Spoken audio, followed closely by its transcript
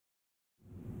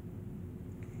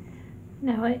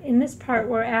Now, in this part,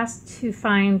 we're asked to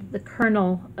find the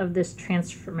kernel of this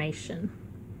transformation.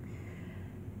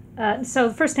 So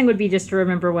the first thing would be just to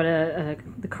remember what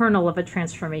the kernel of a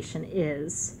transformation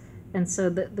is. And so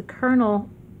the kernel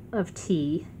of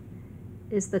T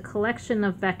is the collection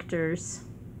of vectors.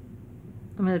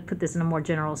 I'm going to put this in a more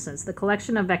general sense. The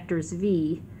collection of vectors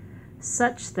V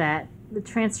such that the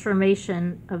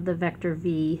transformation of the vector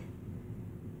V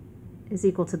is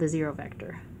equal to the zero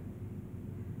vector.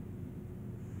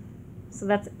 So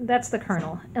that's the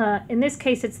kernel. In this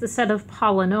case, it's the set of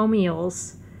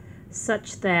polynomials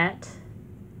such that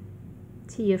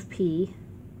T of P,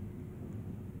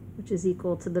 which is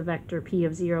equal to the vector P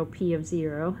of 0, P of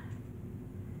 0,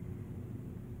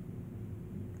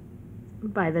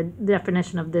 by the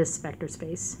definition of this vector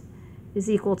space, is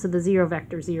equal to the zero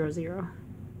vector 0, 0.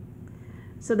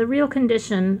 So the real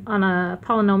condition on a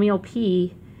polynomial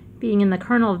P being in the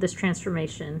kernel of this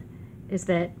transformation is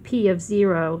that P of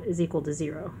 0 is equal to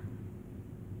 0.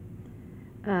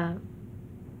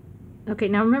 Okay,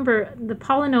 now remember, the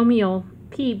polynomial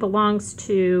P belongs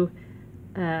to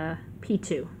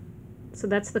P2. So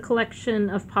that's the collection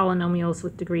of polynomials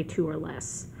with degree 2 or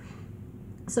less.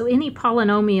 So any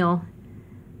polynomial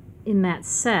in that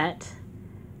set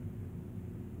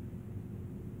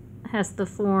has the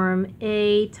form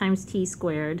a times t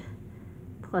squared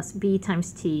plus b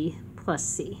times t plus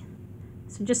c.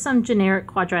 So just some generic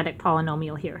quadratic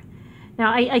polynomial here.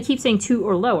 Now I keep saying 2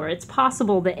 or lower. It's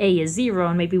possible that a is 0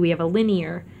 and maybe we have a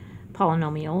linear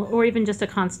polynomial, or even just a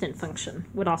constant function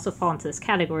would also fall into this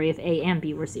category if a and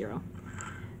b were 0.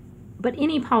 But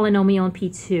any polynomial in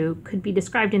P2 could be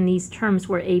described in these terms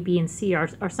where a, b, and c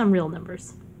are some real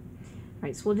numbers. All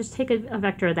right, so we'll just take a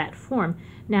vector of that form.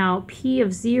 Now P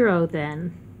of 0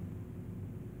 then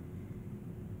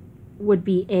would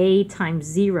be a times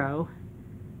 0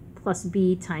 plus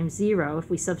b times 0, if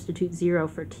we substitute 0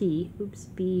 for t,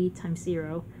 b times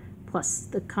 0 plus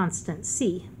the constant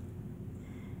c.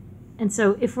 And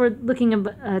so if we're looking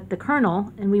at the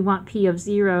kernel and we want P of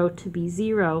 0 to be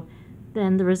 0,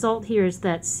 then the result here is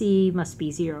that c must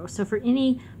be 0. So for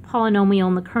any polynomial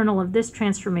in the kernel of this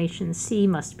transformation, c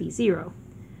must be 0.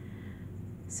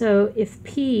 So if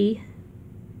P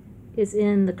is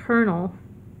in the kernel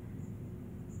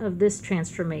of this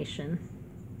transformation,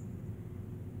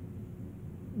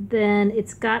 then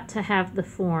it's got to have the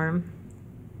form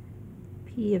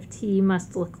P of t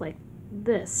must look like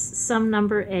this. Some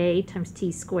number a times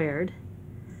t squared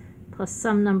plus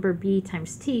some number b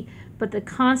times t, but the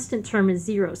constant term is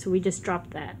 0, so we just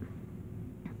drop that.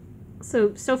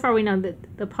 So far we know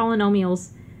that the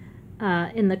polynomials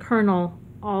in the kernel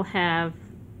all have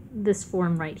this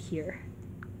form right here.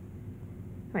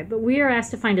 All right, but we are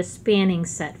asked to find a spanning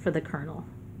set for the kernel.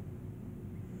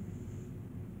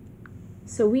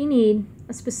 So we need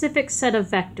a specific set of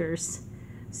vectors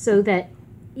so that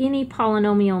any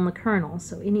polynomial in the kernel,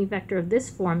 so any vector of this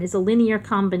form, is a linear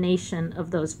combination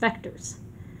of those vectors.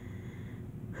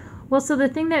 Well, so the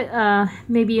thing that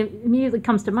maybe immediately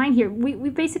comes to mind here, we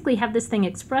basically have this thing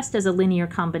expressed as a linear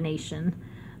combination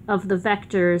of the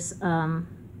vectors,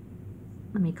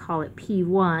 let me call it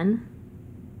P1,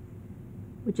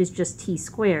 which is just t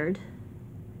squared,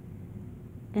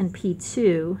 and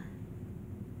P2,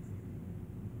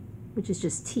 which is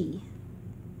just t.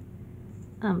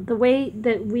 The way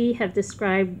that we have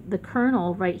described the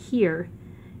kernel right here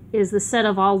is the set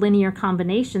of all linear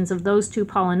combinations of those two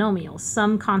polynomials,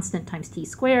 some constant times t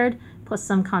squared plus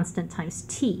some constant times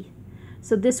t.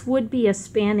 So this would be a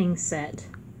spanning set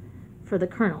for the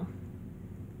kernel.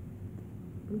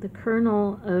 The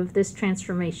kernel of this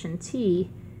transformation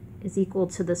t is equal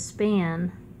to the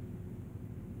span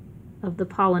of the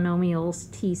polynomials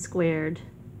t squared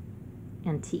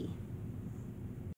and t.